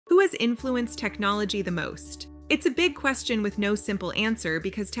has influenced technology the most? It's a big question with no simple answer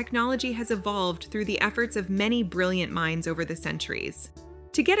because technology has evolved through the efforts of many brilliant minds over the centuries.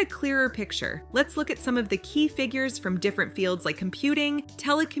 To get a clearer picture, let's look at some of the key figures from different fields like computing,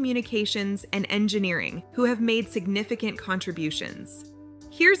 telecommunications, and engineering who have made significant contributions.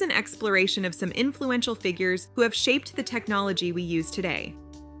 Here's an exploration of some influential figures who have shaped the technology we use today.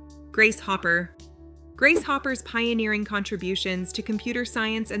 Grace Hopper. Grace Hopper's pioneering contributions to computer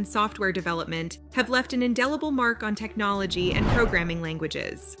science and software development have left an indelible mark on technology and programming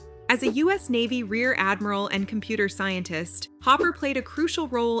languages. As a U.S. Navy Rear Admiral and computer scientist, Hopper played a crucial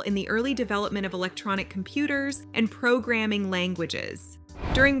role in the early development of electronic computers and programming languages.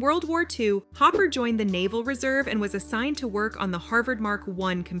 During World War II, Hopper joined the Naval Reserve and was assigned to work on the Harvard Mark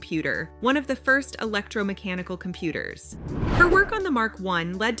I computer, one of the first electromechanical computers. Her work on the Mark I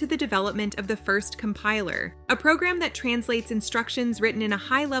led to the development of the first compiler, a program that translates instructions written in a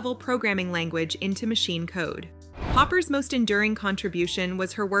high-level programming language into machine code. Hopper's most enduring contribution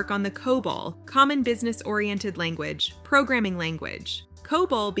was her work on the COBOL, Common Business-Oriented Language, programming language.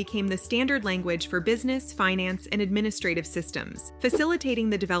 COBOL became the standard language for business, finance, and administrative systems, facilitating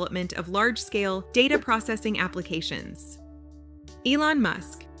the development of large-scale data processing applications. Elon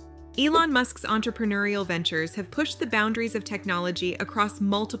Musk. Elon Musk's entrepreneurial ventures have pushed the boundaries of technology across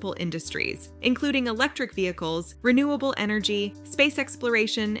multiple industries, including electric vehicles, renewable energy, space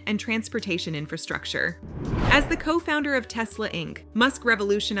exploration, and transportation infrastructure. As the co-founder of Tesla Inc., Musk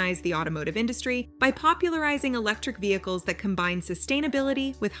revolutionized the automotive industry by popularizing electric vehicles that combine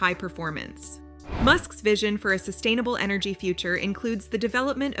sustainability with high performance. Musk's vision for a sustainable energy future includes the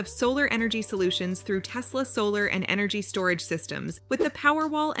development of solar energy solutions through Tesla solar and energy storage systems with the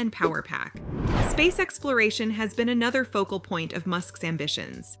Powerwall and Powerpack. Space exploration has been another focal point of Musk's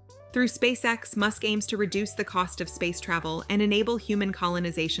ambitions. Through SpaceX, Musk aims to reduce the cost of space travel and enable human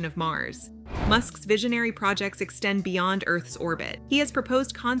colonization of Mars. Musk's visionary projects extend beyond Earth's orbit. He has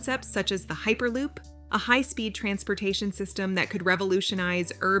proposed concepts such as the Hyperloop, a high-speed transportation system that could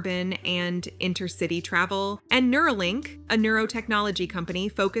revolutionize urban and intercity travel, and Neuralink, a neurotechnology company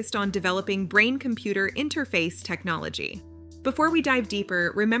focused on developing brain-computer interface technology. Before we dive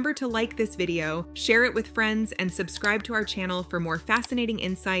deeper, remember to like this video, share it with friends, and subscribe to our channel for more fascinating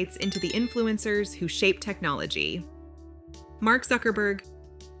insights into the influencers who shape technology. Mark Zuckerberg.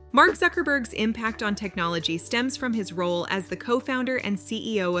 Mark Zuckerberg's impact on technology stems from his role as the co-founder and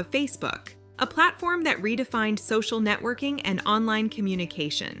CEO of Facebook, a platform that redefined social networking and online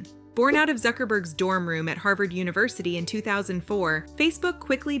communication. Born out of Zuckerberg's dorm room at Harvard University in 2004, Facebook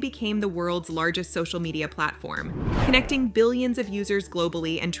quickly became the world's largest social media platform, connecting billions of users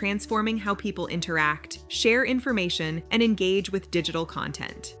globally and transforming how people interact, share information, and engage with digital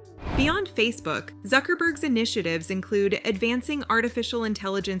content. Beyond Facebook, Zuckerberg's initiatives include advancing artificial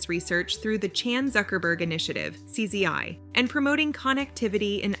intelligence research through the Chan-Zuckerberg Initiative, CZI, and promoting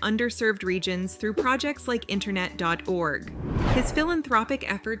connectivity in underserved regions through projects like Internet.org. His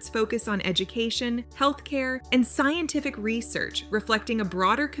philanthropic efforts focus on education, healthcare, and scientific research, reflecting a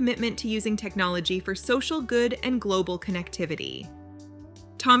broader commitment to using technology for social good and global connectivity.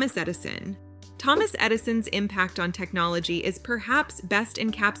 Thomas Edison. Thomas Edison's impact on technology is perhaps best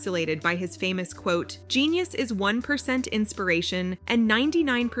encapsulated by his famous quote, "Genius is 1% inspiration and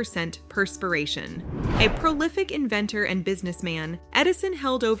 99% perspiration." A prolific inventor and businessman, Edison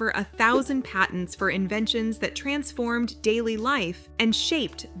held over 1,000 patents for inventions that transformed daily life and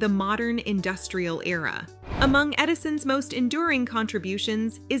shaped the modern industrial era. Among Edison's most enduring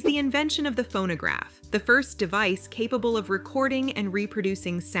contributions is the invention of the phonograph, the first device capable of recording and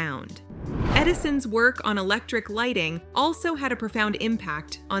reproducing sound. Edison's work on electric lighting also had a profound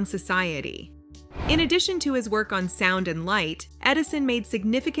impact on society. In addition to his work on sound and light, Edison made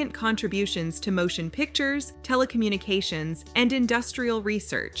significant contributions to motion pictures, telecommunications, and industrial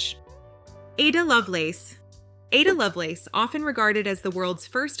research. Ada Lovelace. Ada Lovelace, often regarded as the world's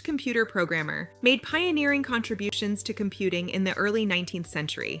first computer programmer, made pioneering contributions to computing in the early 19th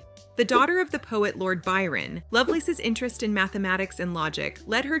century. The daughter of the poet Lord Byron, Lovelace's interest in mathematics and logic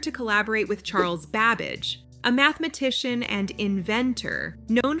led her to collaborate with Charles Babbage, a mathematician and inventor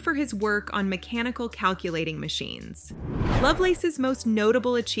known for his work on mechanical calculating machines. Lovelace's most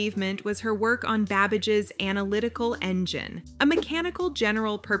notable achievement was her work on Babbage's analytical engine, a mechanical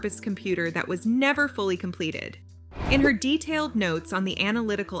general-purpose computer that was never fully completed. In her detailed notes on the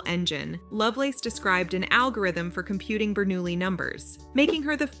analytical engine, Lovelace described an algorithm for computing Bernoulli numbers, making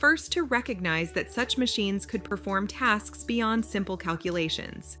her the first to recognize that such machines could perform tasks beyond simple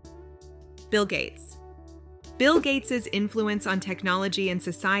calculations. Bill Gates. Bill Gates's influence on technology and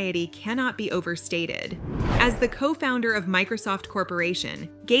society cannot be overstated. As the co-founder of Microsoft Corporation,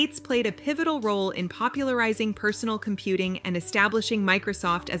 Gates played a pivotal role in popularizing personal computing and establishing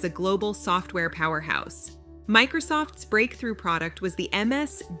Microsoft as a global software powerhouse. Microsoft's breakthrough product was the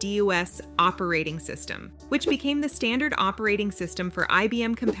MS-DOS operating system, which became the standard operating system for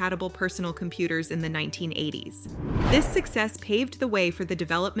IBM-compatible personal computers in the 1980s. This success paved the way for the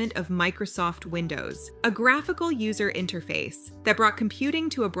development of Microsoft Windows, a graphical user interface that brought computing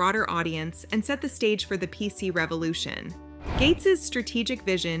to a broader audience and set the stage for the PC revolution. Gates's strategic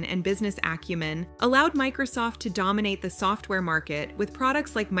vision and business acumen allowed Microsoft to dominate the software market with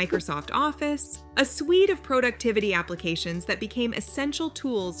products like Microsoft Office, a suite of productivity applications that became essential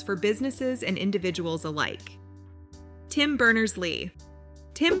tools for businesses and individuals alike. Tim Berners-Lee.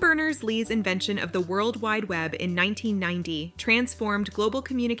 Tim Berners-Lee's invention of the World Wide Web in 1990 transformed global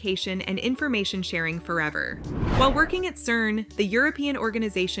communication and information sharing forever. While working at CERN, the European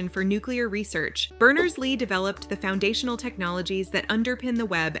Organization for Nuclear Research, Berners-Lee developed the foundational technologies that underpin the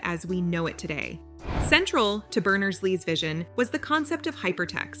web as we know it today. Central to Berners-Lee's vision was the concept of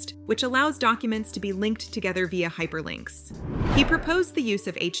hypertext, which allows documents to be linked together via hyperlinks. He proposed the use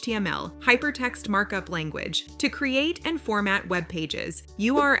of HTML, hypertext markup language, to create and format web pages,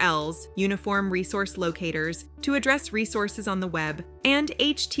 URLs, uniform resource locators, to address resources on the web, and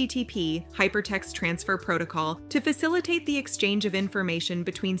HTTP, hypertext transfer protocol, to facilitate the exchange of information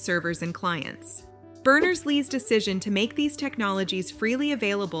between servers and clients. Berners-Lee's decision to make these technologies freely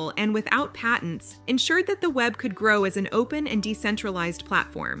available and without patents ensured that the web could grow as an open and decentralized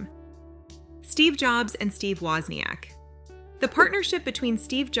platform. Steve Jobs and Steve Wozniak. The partnership between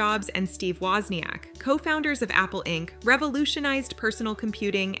Steve Jobs and Steve Wozniak, co-founders of Apple Inc., revolutionized personal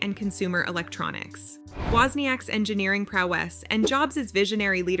computing and consumer electronics. Wozniak's engineering prowess and Jobs'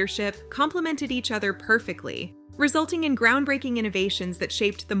 visionary leadership complemented each other perfectly, resulting in groundbreaking innovations that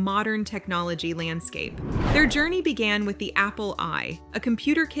shaped the modern technology landscape. Their journey began with the Apple I, a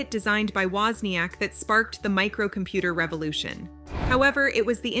computer kit designed by Wozniak that sparked the microcomputer revolution. However, it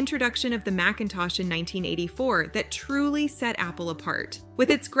was the introduction of the Macintosh in 1984 that truly set Apple apart. With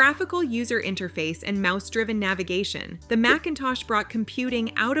its graphical user interface and mouse-driven navigation, the Macintosh brought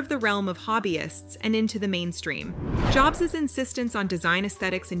computing out of the realm of hobbyists and into the mainstream. Jobs' insistence on design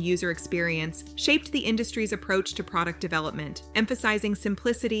aesthetics and user experience shaped the industry's approach to product development, emphasizing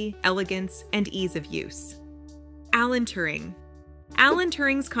simplicity, elegance, and ease of use. Alan Turing. Alan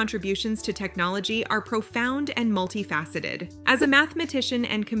Turing's contributions to technology are profound and multifaceted. As a mathematician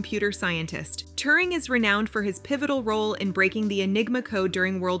and computer scientist, Turing is renowned for his pivotal role in breaking the Enigma code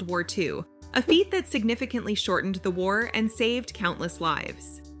during World War II, a feat that significantly shortened the war and saved countless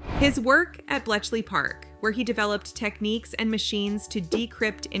lives. His work at Bletchley Park, where he developed techniques and machines to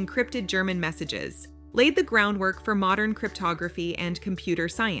decrypt encrypted German messages, laid the groundwork for modern cryptography and computer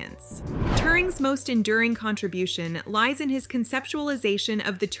science. Turing's most enduring contribution lies in his conceptualization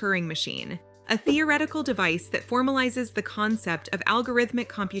of the Turing machine, a theoretical device that formalizes the concept of algorithmic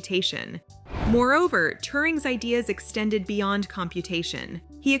computation. Moreover, Turing's ideas extended beyond computation.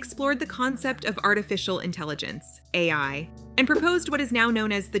 He explored the concept of artificial intelligence, AI, and proposed what is now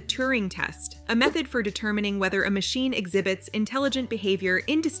known as the Turing test, a method for determining whether a machine exhibits intelligent behavior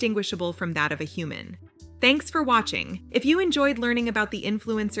indistinguishable from that of a human. Thanks for watching. If you enjoyed learning about the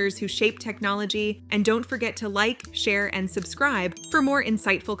influencers who shape technology, and don't forget to like, share, and subscribe for more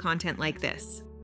insightful content like this.